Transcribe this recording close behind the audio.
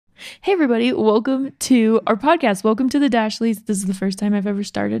Hey everybody, welcome to our podcast. Welcome to the Dashleys. This is the first time I've ever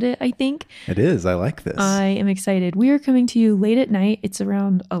started it, I think. It is. I like this. I am excited. We are coming to you late at night. It's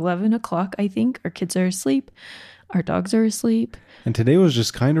around 11 o'clock, I think. Our kids are asleep. Our dogs are asleep. And today was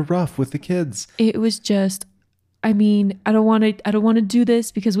just kind of rough with the kids. It was just, I mean, I don't want to do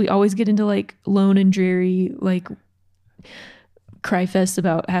this because we always get into like lone and dreary, like cry fest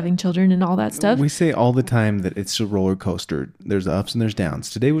about having children and all that stuff. We say all the time that it's a roller coaster. There's ups and there's downs.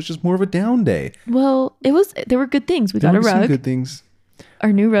 Today was just more of a down day. Well, there were good things. We got a rug. Some good things.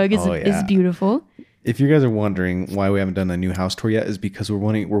 Our new rug is beautiful. If you guys are wondering why we haven't done a new house tour yet, is because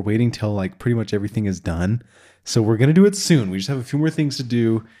we're waiting till like pretty much everything is done. So we're going to do it soon. We just have a few more things to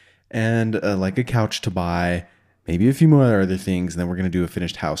do and like a couch to buy, maybe a few more other things. And then we're going to do a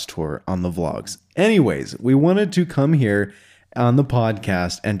finished house tour on the vlogs. Anyways, we wanted to come here on the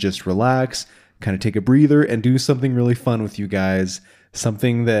podcast and just relax, kind of take a breather and do something really fun with you guys.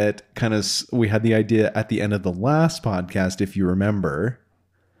 Something that we had the idea at the end of the last podcast, if you remember.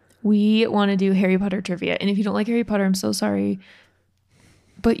 We want to do Harry Potter trivia. And if you don't like Harry Potter, I'm so sorry,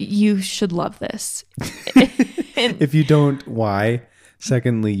 but you should love this. If you don't, why?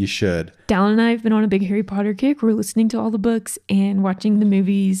 Secondly, you should. Dallin and I have been on a big Harry Potter kick. We're listening to all the books and watching the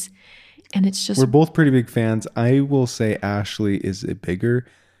movies. And it's just... We're both pretty big fans. I will say Ashley is a bigger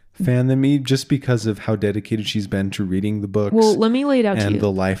fan than me just because of how dedicated she's been to reading the books. Well, let me lay it out to you. And the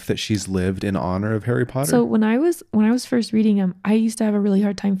life that she's lived in honor of Harry Potter. So when I was first reading them, I used to have a really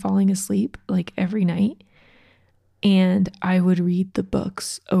hard time falling asleep like every night. And I would read the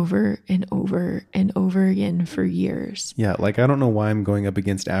books over and over and over again for years. Yeah, like I don't know why I'm going up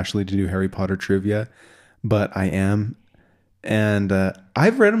against Ashley to do Harry Potter trivia, but I am. And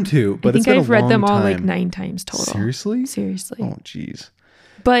I've read them too, but it's been a long time. I think I've read them all like 9 times total. Seriously? Seriously. Oh, geez.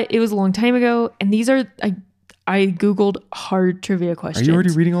 But it was a long time ago, and these are I googled hard trivia questions. Are you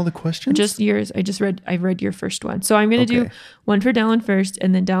already reading all the questions? Just yours. I've read your first one, so I'm gonna do one for Dallin first,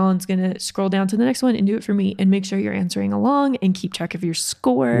 and then Dallin's gonna scroll down to the next one and do it for me, and make sure you're answering along and keep track of your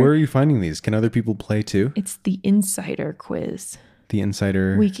score. Where are you finding these? Can other people play too? It's the Insider quiz. The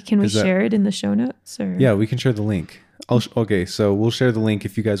Insider. Can we share it in the show notes? Or? Yeah, we can share the link. Okay, so we'll share the link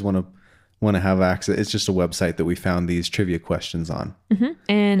if you guys want to have access. It's just a website that we found these trivia questions on. Mm-hmm.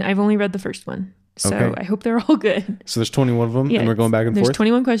 And I've only read the first one. So I hope they're all good. So there's 21 of them and we're going back and forth? There's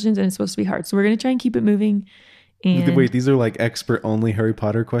 21 questions and it's supposed to be hard. So we're going to try and keep it moving. And wait, these are like expert only Harry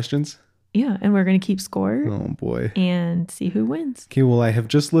Potter questions? Yeah, and we're going to keep score. Oh boy. And see who wins. Okay, well I have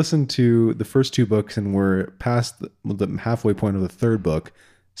just listened to the first 2 books and we're past the halfway point of the 3rd book.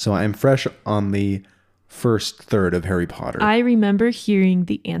 So I'm fresh on the first third of Harry Potter. I remember hearing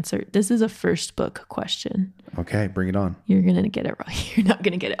the answer. This is a first book question. Okay, bring it on. You're going to get it wrong. You're not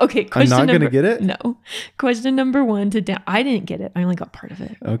going to get it. Okay, I'm not going to get it? No. Question number 1 I didn't get it. I only got part of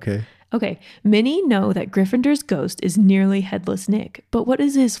it. Okay. Many know that Gryffindor's ghost is nearly headless Nick, but what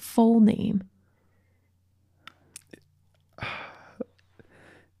is his full name?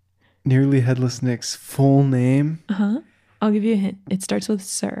 Nearly headless Nick's full name? Uh-huh. I'll give you a hint. It starts with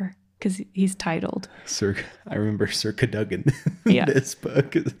Sir. Because he's titled. I remember Sir Cadogan in this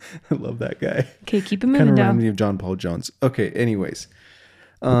book. I love that guy. Okay, keep him moving down. Kind of reminds me of John Paul Jones. Okay, anyways.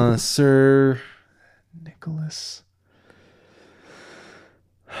 Sir Nicholas.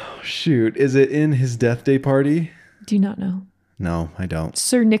 Oh, shoot. Is it in his death day party? Do you not know? No, I don't.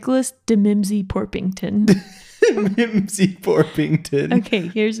 Sir Nicholas de Mimsy Porpington. Mimsy Porpington. Okay,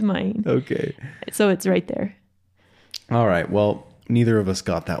 here's mine. Okay. So it's right there. All right, well... Neither of us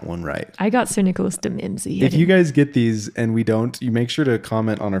got that one right. I got Sir Nicholas de Mimsy. If you guys get these and we don't, you make sure to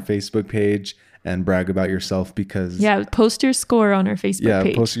comment on our Facebook page and brag about yourself because... Yeah, post your score on our Facebook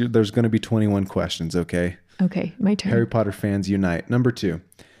page. There's going to be 21 questions, okay? Okay, my turn. Harry Potter fans unite. Number 2.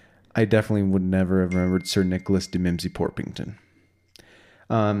 I definitely would never have remembered Sir Nicholas de Mimsy Porpington.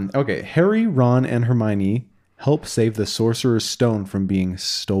 Okay, Harry, Ron, and Hermione help save the Sorcerer's Stone from being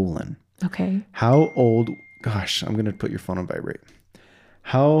stolen. Okay. How old... Gosh, I'm going to put your phone on vibrate.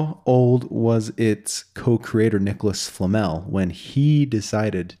 How old was its co-creator Nicholas Flamel when he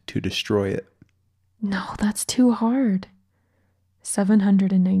decided to destroy it? No, that's too hard.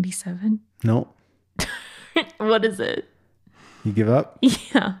 797? No. What is it? You give up?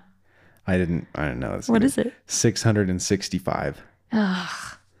 Yeah. I didn't know. What is it? 665.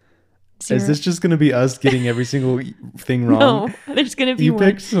 Ugh. Is this just going to be us getting every single thing wrong? No, there's going to be you one.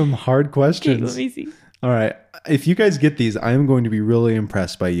 You picked some hard questions. Okay, let me see. All right. If you guys get these, I am going to be really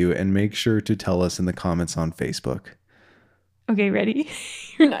impressed by you and make sure to tell us in the comments on Facebook. Okay, ready?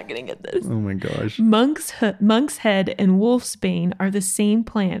 You're not going to get this. Oh my gosh. Monk's head and wolf's bane are the same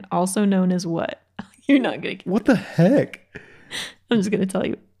plant, also known as what? You're not going to get What the heck? I'm just going to tell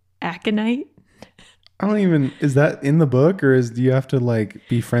you. Aconite. I don't even, is that in the book, or do you have to like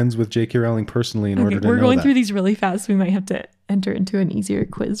be friends with J.K. Rowling personally in order to know We're going that? through these really fast. We might have to enter into an easier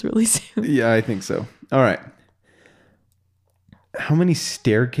quiz really soon. Yeah, I think so. All right. How many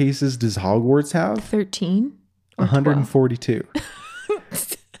staircases does Hogwarts have? 13 or 142.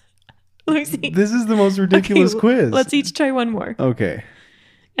 Let me see. This is the most ridiculous quiz. Let's each try one more. Okay.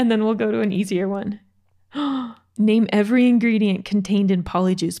 And then we'll go to an easier one. Name every ingredient contained in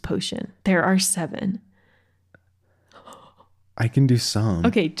Polyjuice Potion. There are 7. I can do some.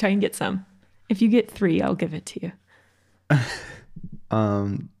 Okay, try and get some. If you get 3, I'll give it to you.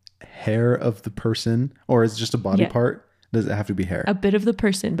 Hair of the person, or is it just a body part? Does it have to be hair? A bit of the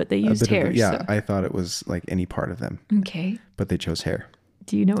person, but they used hair. Yeah, so. I thought it was like any part of them. Okay. But they chose hair.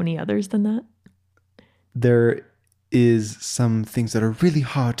 Do you know any others than that? There is some things that are really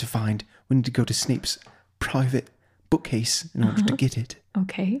hard to find. We need to go to Snape's private bookcase in order to get it.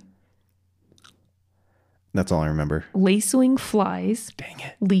 Okay. That's all I remember. Lacewing flies. Dang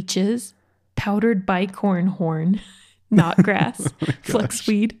it. Leeches. Powdered bicorn horn. Knotgrass.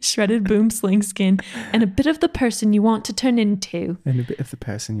 Fluxweed. Shredded boomsling skin. And a bit of the person you want to turn into. And a bit of the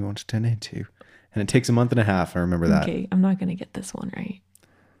person you want to turn into. And it takes a month and a half. I remember that. Okay, I'm not going to get this one right.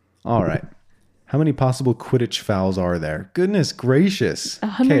 All right. How many possible Quidditch fouls are there? Goodness gracious.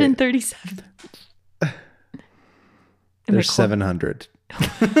 137. There's 700.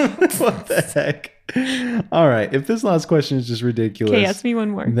 What the heck? All right. If this last question is just ridiculous. Okay, ask me one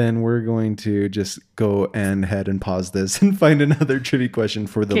more. Then we're going to just go ahead and pause this and find another trivia question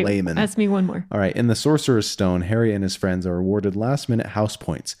for the layman. Ask me one more. All right. In the Sorcerer's Stone, Harry and his friends are awarded last-minute house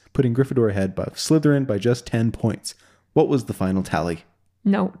points, putting Gryffindor ahead by Slytherin by just 10 points. What was the final tally?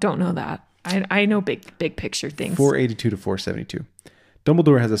 No, don't know that. I know big picture things. 482 to 472.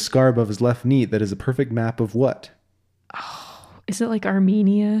 Dumbledore has a scar above his left knee that is a perfect map of what? Oh, is it like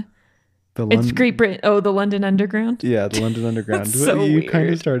Armenia? It's Great Britain. Oh, the London Underground? Yeah, the London Underground. So you weird. Kind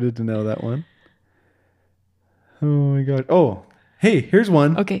of started to know that one. Oh my god. Oh, hey, here's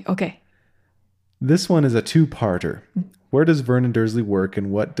one. Okay. This one is a two-parter. Where does Vernon Dursley work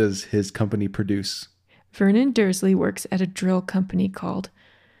and what does his company produce? Vernon Dursley works at a drill company called...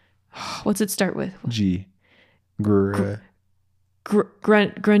 what's it start with? G. Grungings.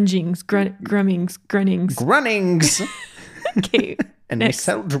 Grunnings. Okay. And next. they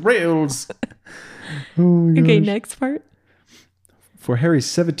sell drills. Oh okay, next part. For Harry's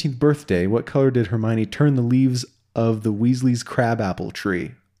 17th birthday, what color did Hermione turn the leaves of the Weasley's crabapple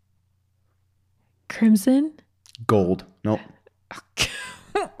tree? Crimson? Gold. Nope.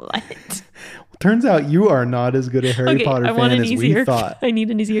 What? Turns out you are not as good a Harry Potter fan as we thought. I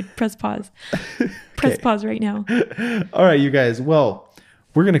need an easier press pause. Press pause right now. All right, you guys. Well,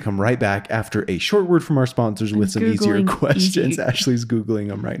 we're going to come right back after a short word from our sponsors with some easier questions. Ashley's Googling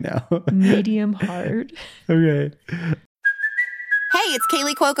them right now. Medium hard. Okay. Hey, it's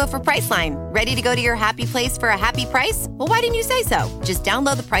Kaylee Cuoco for Priceline. Ready to go to your happy place for a happy price? Well, why didn't you say so? Just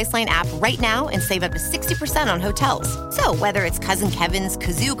download the Priceline app right now and save up to 60% on hotels. So whether it's Cousin Kevin's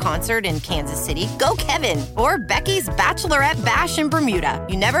Kazoo Concert in Kansas City, go Kevin, or Becky's Bachelorette Bash in Bermuda,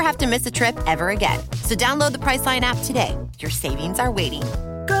 you never have to miss a trip ever again. So download the Priceline app today. Your savings are waiting.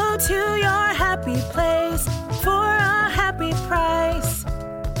 Go to your happy place for a happy price.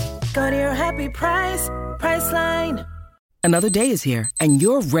 Go to your happy price, Priceline. Another day is here, and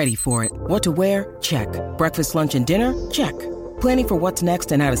you're ready for it. What to wear? Check. Breakfast, lunch, and dinner? Check. Planning for what's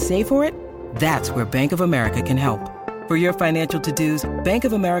next and how to save for it? That's where Bank of America can help. For your financial to-dos, Bank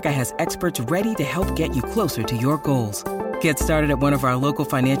of America has experts ready to help get you closer to your goals. Get started at one of our local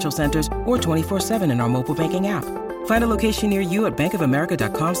financial centers or 24/7 in our mobile banking app. Find a location near you at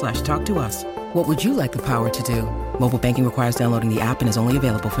bankofamerica.com/talktous. What would you like the power to do? Mobile banking requires downloading the app and is only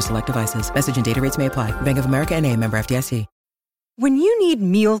available for select devices. Message and data rates may apply. Bank of America NA, member FDIC. When you need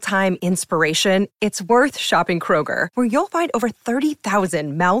mealtime inspiration, it's worth shopping Kroger, where you'll find over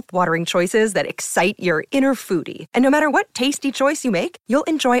 30,000 mouth-watering choices that excite your inner foodie. And no matter what tasty choice you make, you'll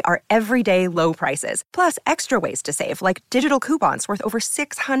enjoy our everyday low prices, plus extra ways to save, like digital coupons worth over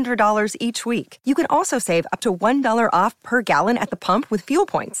 $600 each week. You can also save up to $1 off per gallon at the pump with fuel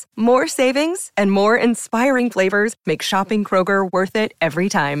points. More savings and more inspiring flavors make shopping Kroger worth it every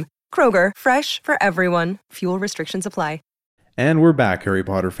time. Kroger, fresh for everyone. Fuel restrictions apply. And we're back, Harry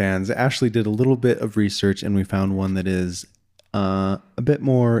Potter fans. Ashley did a little bit of research and we found one that is a bit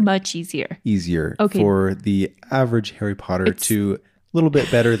more... Much easier. For the average Harry Potter to a little bit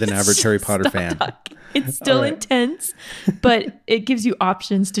better than average Harry Potter fan. It's still intense, but it gives you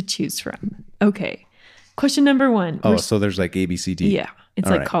options to choose from. Okay. Question number 1. So there's like A, B, C, D. Yeah. It's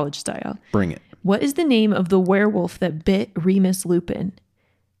like college style. Bring it. What is the name of the werewolf that bit Remus Lupin?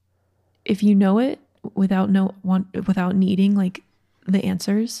 if you know it without needing like the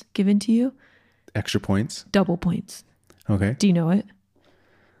answers given to you, Extra points. double points. Okay. Do you know it?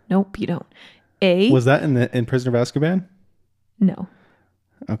 Nope, you don't. A. Was that in Prisoner of Azkaban? No.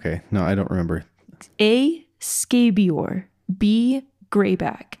 Okay. No, I don't remember. A. Scabior. B.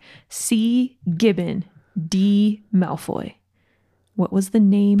 Greyback. C. Gibbon. D. Malfoy. What was the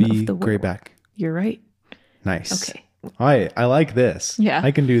name B. of the werewolf? Greyback. You're right. Nice. Okay. I like this. Yeah.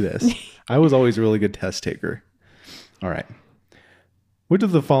 I can do this. I was always a really good test taker. All right. Which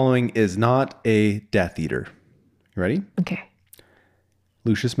of the following is not a Death Eater? You ready? Okay.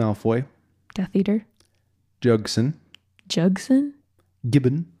 Lucius Malfoy, Death Eater. Jugson, Jugson.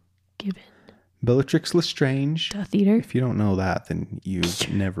 Gibbon, Gibbon. Bellatrix Lestrange. Death Eater. If you don't know that, then you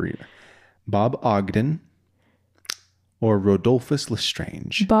never eat. Bob Ogden or Rodolphus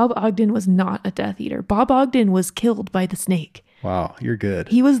Lestrange. Bob Ogden was not a Death Eater. Bob Ogden was killed by the snake. Wow, you're good.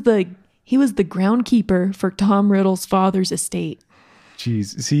 He was the groundkeeper for Tom Riddle's father's estate.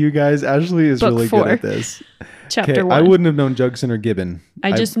 Jeez. See, you guys, Ashley is Book really 4. good at this. Chapter 1. I wouldn't have known Jugson or Gibbon.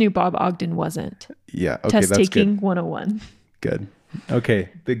 I just knew Bob Ogden wasn't. Yeah, okay, Test that's taking good. 101. Good. Okay,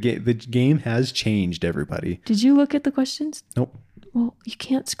 the game has changed, everybody. Did you look at the questions? Nope. Well, you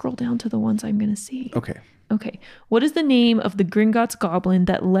can't scroll down to the ones I'm going to see. Okay. Okay. What is the name of the Gringotts goblin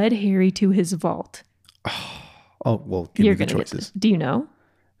that led Harry to his vault? Oh, well, give me the gonna choices. Do you know?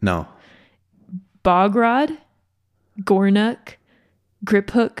 No. Bogrod, Gornuk,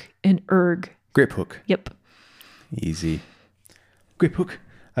 Griphook, and Urg. Griphook. Yep. Easy. Griphook.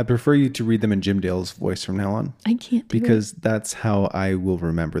 I prefer you to read them in Jim Dale's voice from now on. I can't do it. Because that's how I will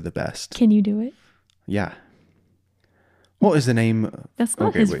remember the best. Can you do it? Yeah. What is the name? That's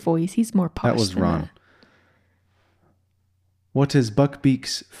not his voice. He's more posh. That was than Ron. that. What is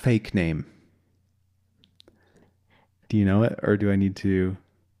Buckbeak's fake name? Do you know it, or do I need to?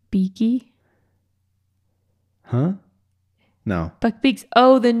 Beaky? Huh? No. Buckbeak's.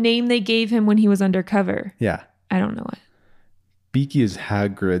 Oh, the name they gave him when he was undercover. Yeah. I don't know it. Beaky is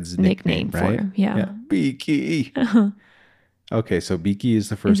Hagrid's Nickname nickname, for right? him, yeah. Beaky. Okay, so Beaky is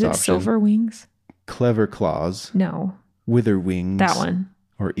the Is first it option. Silverwings? Clever Claws, No, Witherwings. that one.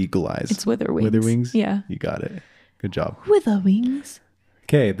 Or Eagle Eyes. It's Witherwings. Witherwings? Yeah. You got it. Good job. Witherwings.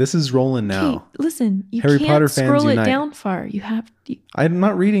 Okay, this is rolling now. Hey, listen, you Harry can't Potter fans scroll it unite. down far. You have to. I'm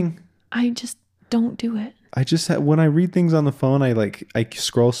not reading. I just don't do it. I just when I read things on the phone, I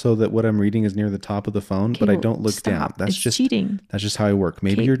scroll so that what I'm reading is near the top of the phone, but I well, don't look stop. down. That's It's just cheating. That's just how I work.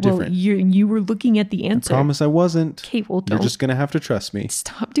 Maybe Okay, you're different. Well, you were looking at the answer. Promise I wasn't. Okay, well, You're don't just gonna have to trust me.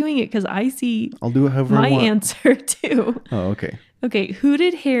 stop doing it because I see I'll do it however my I want. answer too. Oh, okay. Okay, who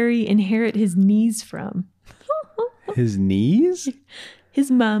did Harry inherit his knees from? His knees? His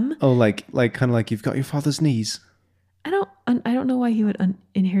mum. Oh, like kind of like you've got your father's knees. I don't know why he would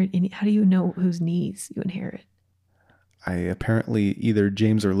inherit any. How do you know whose knees you inherit? I apparently either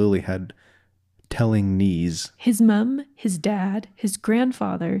James or Lily had telling knees. His mum, his dad, his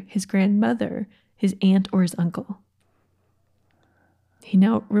grandfather, his grandmother, his aunt, or his uncle.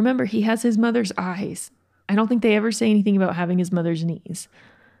 Remember, he has his mother's eyes. I don't think they ever say anything about having his mother's knees.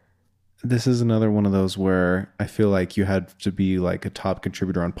 This is another one of those where I feel like you had to be like a top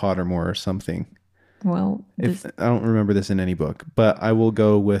contributor on Pottermore or something. Well, I don't remember this in any book, but I will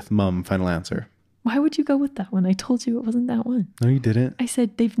go with Mum. Final answer. why would you go with that one? I told you it wasn't that one. No, you didn't. I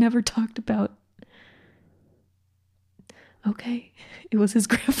said they've never talked about. Okay, it was his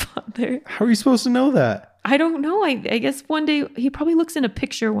grandfather. How are you supposed to know that? I don't know. I guess one day he probably looks in a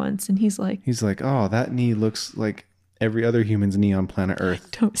picture once and he's like, He's like, oh, that knee looks like every other human's knee on planet Earth.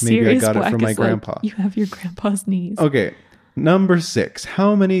 don't, Maybe I Sirius got it Black from my is like, grandpa. you have your grandpa's knees. Okay, number 6.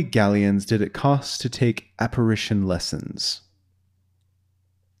 How many galleons did it cost to take apparition lessons?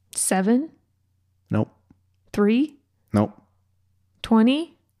 7, Nope. 3, Nope.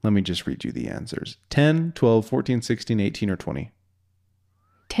 20, Let me just read you the answers. 10, 12, 14, 16, 18, or 20.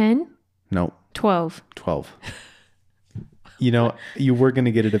 10, Nope. 12. 12. You know, you were going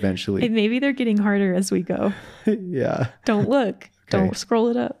to get it eventually. And maybe they're getting harder as we go. Yeah. Don't look. Okay. Don't scroll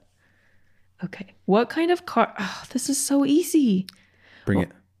it up. Okay. What kind of car? Oh, this is so easy. Bring it.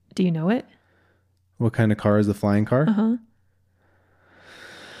 Do you know it? What kind of car is the flying car? Uh-huh.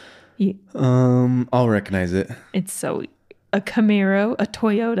 I'll recognize it. It's so a Camaro, a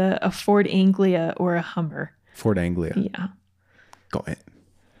Toyota, a Ford Anglia, or a Hummer. Ford Anglia. Yeah. Got it.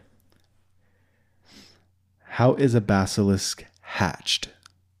 How is a basilisk hatched?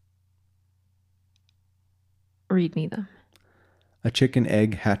 Read me them. A chicken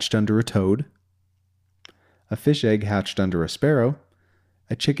egg hatched under a toad. A fish egg hatched under a sparrow.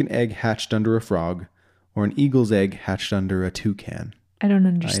 A chicken egg hatched under a frog. Or an eagle's egg hatched under a toucan. I don't I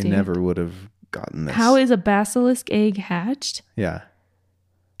understand. never would have gotten this. How is a basilisk egg hatched? Yeah.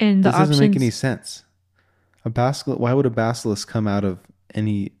 And the This doesn't make options- any sense. Why would a basilisk come out of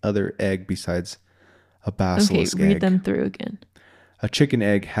any other egg besides a Okay, basilisk read egg? them through again. A chicken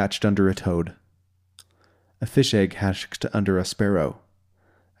egg hatched under a toad. A fish egg hatched under a sparrow.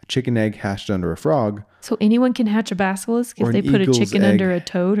 A chicken egg hatched under a frog. So anyone can hatch a basilisk Or if an they put a eagle's chicken egg. under a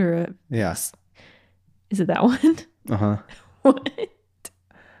toad or a... Yeah. Is it that one? Uh-huh. What?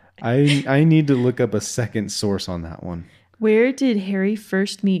 I need to look up a second source on that one. Where did Harry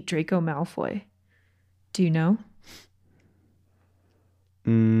first meet Draco Malfoy? Do you know?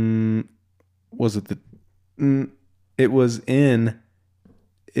 Was it the... It was in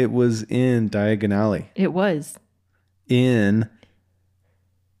Diagon Alley. It was. In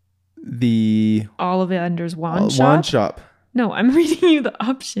the Ollivander's wand shop? wand shop. No, I'm reading you the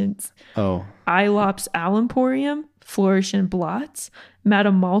options. Oh, Ilop's Alimporium, Flourish and Blots,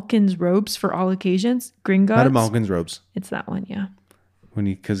 Madame Malkin's Robes for All Occasions, Gringotts. Madame Malkin's robes. It's that one, yeah.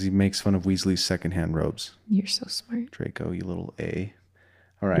 Because he makes fun of Weasley's secondhand robes. You're so smart. Draco, you little A.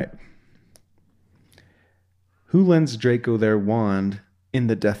 All right. Who lends Draco their wand in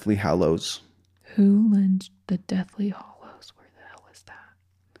the Deathly Hallows? Who lends the Deathly Hollows? Where the hell is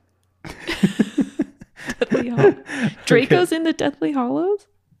that? Deathly Hollows. Draco's in the Deathly Hollows?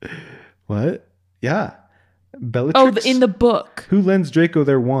 What? Yeah. Bellatrix. Oh, in the book. Who lends Draco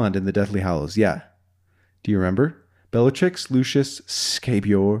their wand in the Deathly Hallows? Yeah. Do you remember? Bellatrix, Lucius,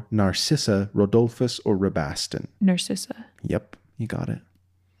 Scabior, Narcissa, Rodolphus, or Rabastin? Narcissa. Yep, you got it.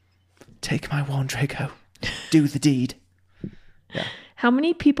 Take my wand, Draco. Do the deed. How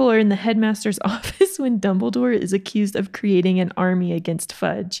many people are in the headmaster's office when Dumbledore is accused of creating an army against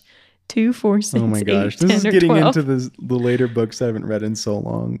Fudge? 2, 4, 6, Oh my 8, gosh. 10, This is or getting 12. into the later books I haven't read in so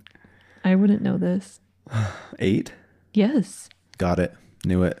long. I wouldn't know this. 8? Yes. Got it.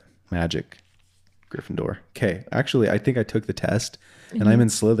 Knew it. Magic. Gryffindor. Okay. Actually, I think I took the test and I'm in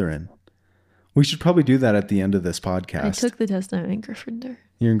Slytherin. We should probably do that at the end of this podcast. I took the test and I'm in Gryffindor.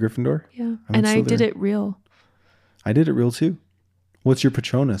 You're in Gryffindor? Yeah. I'm And in I did Slytherin. it real. I did it real too. What's your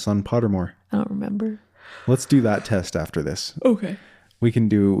Patronus on Pottermore? I don't remember. Let's do that test after this. Okay. We'll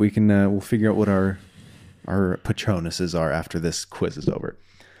figure out what our Patronuses are after this quiz is over.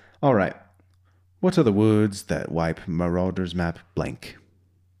 All right. What are the words that wipe Marauder's map blank?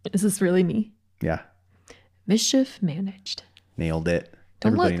 Is this really me? Yeah. Mischief managed. Nailed it.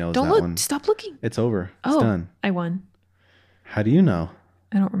 Don't Everybody look. knows Don't that look. one. Stop looking. It's over. It's Oh, done. I won. How do you know?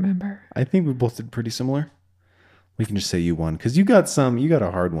 I don't remember. I think we both did pretty similar. We can just say you won because you got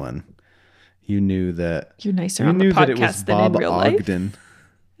a hard one. You knew that. You're nicer You on the knew that it was podcast than Bob in real life. Ogden.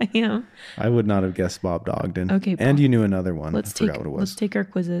 I am. I would not have guessed Bob Ogden. Okay, And Bob. you knew another one. Let's I forgot take what it was. let's take our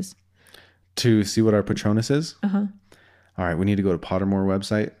quizzes. To see what our Patronus is? Uh-huh. All right, we need to go to Pottermore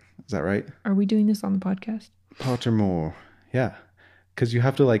website. Is that right? Are we doing this on the podcast? Pottermore. Yeah. Because you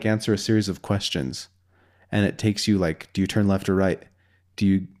have to answer a series of questions. And it takes you do you turn left or right?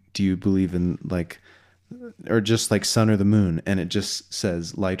 Do you believe in or just sun or the moon? And it just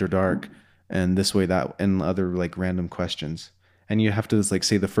says light or dark and this way, that, and other random questions. And you have to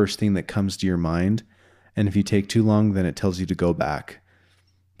say the first thing that comes to your mind. And if you take too long, then it tells you to go back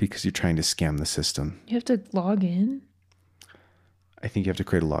because you're trying to scam the system. You have to log in? I think you have to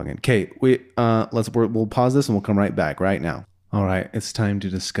create a login. Okay, we'll pause this and we'll come right back right now. All right, it's time to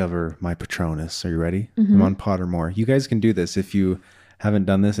discover my Patronus. Are you ready? I'm on Pottermore. You guys can do this if you haven't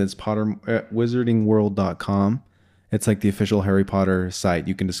done this. It's wizardingworld.com. It's the official Harry Potter site.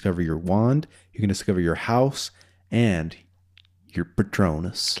 You can discover your wand, you can discover your house, and your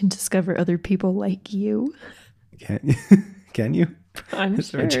Patronus. Can discover other people like you. Can you? I'm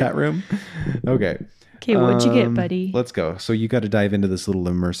Is there a sure. chat room? Okay. Okay, what'd you get, buddy? Let's go. So you got to dive into this little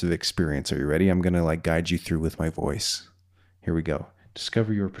immersive experience. Are you ready? I'm going to guide you through with my voice. Here we go.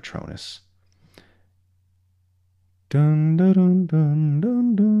 Discover your Patronus. Dun, dun, dun, dun,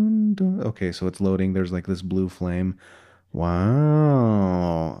 dun, dun, dun. Okay, so it's loading. There's this blue flame.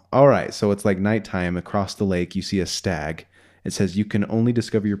 Wow. All right, so it's nighttime. Across the lake, you see a stag. It says you can only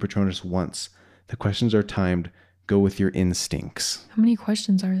discover your Patronus once. The questions are timed. Go with your instincts. How many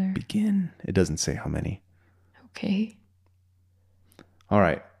questions are there? Begin. It doesn't say how many. Okay. All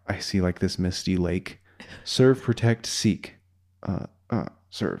right. I see this misty lake. Serve, protect, seek.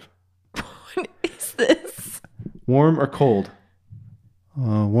 Serve. What is this? Warm or cold?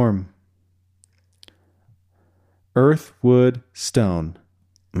 Warm. Earth, wood, stone.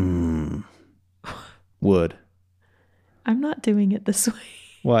 Wood. I'm not doing it this way.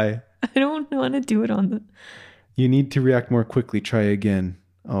 Why? I don't want to do it on the... You need to react more quickly. Try again.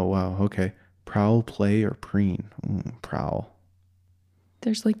 Oh, wow. Okay. Prowl, play, or preen? Prowl.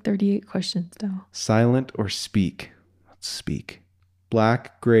 There's like 38 questions now. Silent or speak? Let's speak.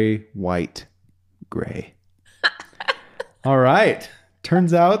 Black, gray, white, gray. All right.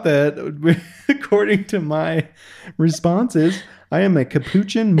 Turns out that according to my responses, I am a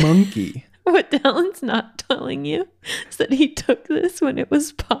capuchin monkey. What Dallin's not telling you is that he took this when it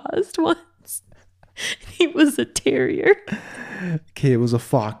was paused once. He was a terrier. Okay, it was a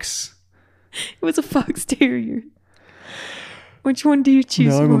fox. It was a fox terrier. Which one do you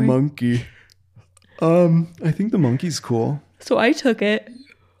choose No, I'm more? a monkey. I think the monkey's cool. So I took it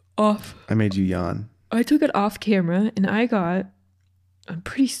off. I made you yawn. I took it off camera and I got a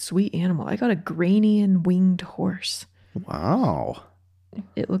pretty sweet animal. I got a Granian winged horse. Wow.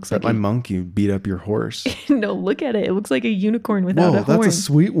 It looks Bet like my monkey beat up your horse. no, look at it. It looks like a unicorn without Whoa, a horn. that's a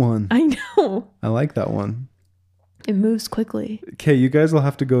sweet one. I know. I like that one. It moves quickly. Okay, you guys will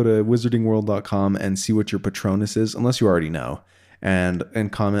have to go to wizardingworld.com and see what your Patronus is, unless you already know, and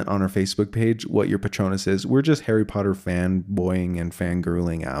comment on our Facebook page what your Patronus is. We're just Harry Potter fanboying and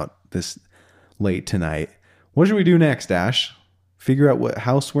fangirling out this late tonight. What should we do next, Ash? Figure out what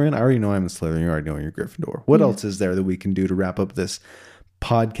house we're in? I already know I'm in Slytherin. You already know you're Gryffindor. What else is there that we can do to wrap up this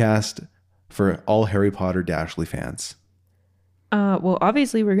podcast for all Harry Potter Dashley fans? Well,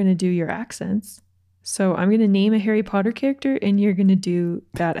 obviously we're going to do your accents. So I'm going to name a Harry Potter character and you're going to do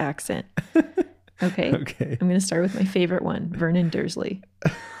that accent. Okay? Okay. I'm going to start with my favorite one, Vernon Dursley.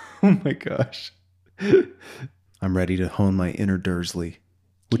 Oh my gosh. I'm ready to hone my inner Dursley,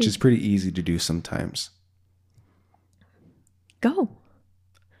 which is pretty easy to do sometimes. Go.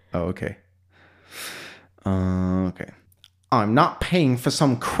 Oh, okay. Okay. I'm not paying for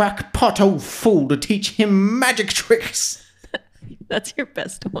some crackpot old fool to teach him magic tricks. That's your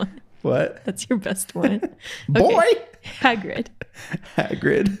best one. What? That's your best one. Boy! Okay. Hagrid.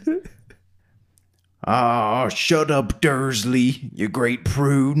 Hagrid. Ah, shut up, Dursley, you great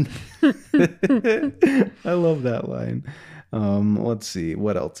prune. I love that line. Let's see.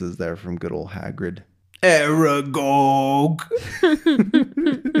 What else is there from good old Hagrid? Aragog.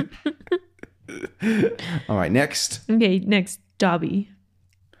 All right, next. Okay, next, Dobby.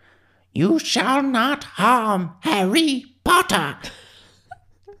 You shall not harm Harry Potter.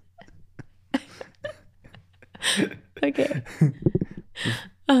 Okay.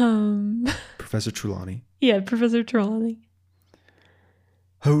 Professor Trelawney. Yeah, Professor Trelawney.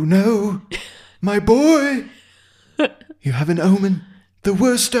 Oh no, my boy. You have an omen, the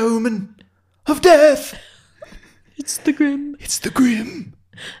worst omen of death. It's the Grim. It's the Grim.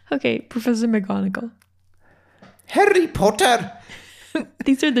 Okay, Professor McGonagall. Harry Potter.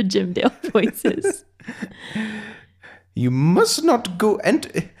 These are the Jim Dale voices. You must not go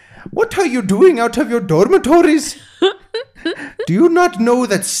What are you doing out of your dormitories? Do you not know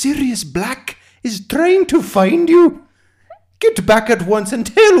that Sirius Black is trying to find you? Get back at once and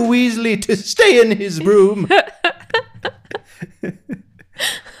tell Weasley to stay in his room.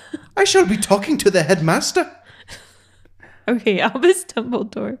 I shall be talking to the headmaster. Okay, Albus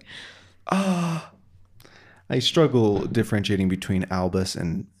Dumbledore. I struggle differentiating between Albus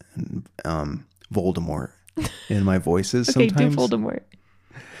and Voldemort in my voices Okay, sometimes. do Voldemort.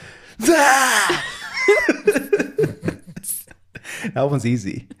 That one's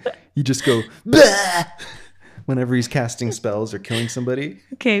easy. You just go "Bah!" whenever he's casting spells or killing somebody.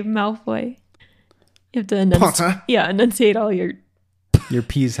 Okay, Malfoy. You have to Potter. enunciate all your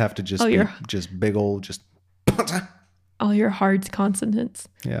P's have to just Oh, be your- just big old just Potter. all your hard consonants.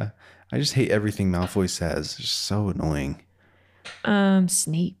 Yeah. I just hate everything Malfoy says. It's so annoying.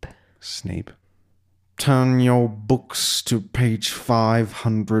 Snape. Snape. Turn your books to page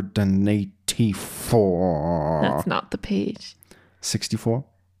 584. That's not the page. 64?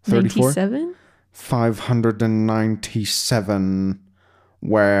 34? 97? 597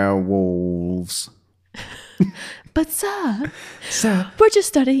 werewolves. But sir, So, we're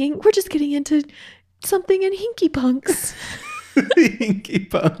just getting into something in Hinky Punks. Hinky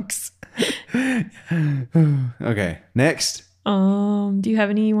Punks. Okay, next. Do you have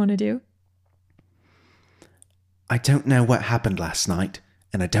any you want to do? I don't know what happened last night,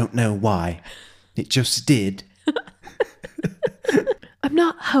 and I don't know why. It just did. I'm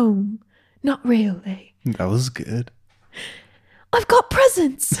not home. Not really. That was good. I've got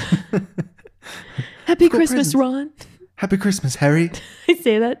presents. Happy Christmas, presents. Ron. Happy Christmas, Harry. I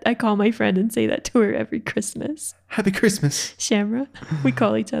say that. I call my friend and say that to her every Christmas. Happy Christmas. Shamra. We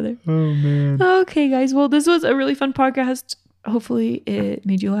call each other. Oh, man. Okay, guys. Well, this was a really fun podcast. Hopefully it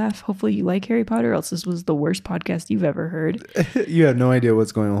made you laugh. Hopefully you like Harry Potter, else this was the worst podcast you've ever heard. You have no idea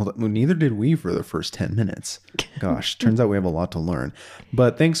what's going on. Well, neither did we for the first 10 minutes. Gosh, turns out we have a lot to learn.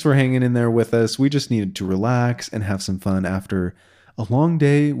 But thanks for hanging in there with us. We just needed to relax and have some fun after a long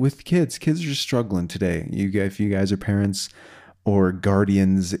day with kids. Kids are just struggling today. If you guys are parents or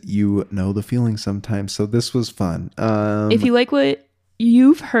guardians, you know the feeling sometimes. So this was fun. If you like what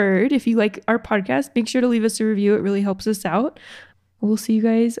you've heard, if you like our podcast, make sure to leave us a review. It really helps us out. We'll see you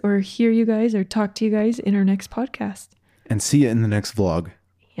guys or hear you guys or talk to you guys in our next podcast. And see you in the next vlog.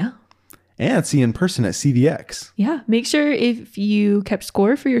 Yeah. And see you in person at CVX. Yeah. Make sure if you kept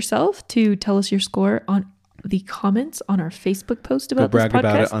score for yourself to tell us your score on the comments on our Facebook post about this podcast. Go brag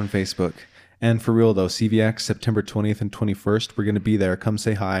about it on Facebook. And for real though, CVX, September 20th and 21st, we're going to be there. Come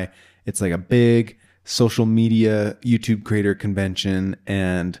say hi. It's like a big social media YouTube creator convention,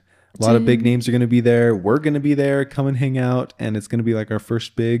 and a lot of big names are going to be there. We're going to be there. Come and hang out. And it's going to be like our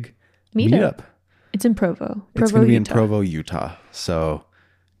first big meetup. It's in Provo. It's going to be Utah. in Provo, Utah. So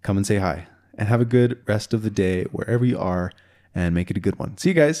come and say hi and have a good rest of the day wherever you are and make it a good one. See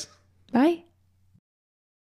you guys. Bye.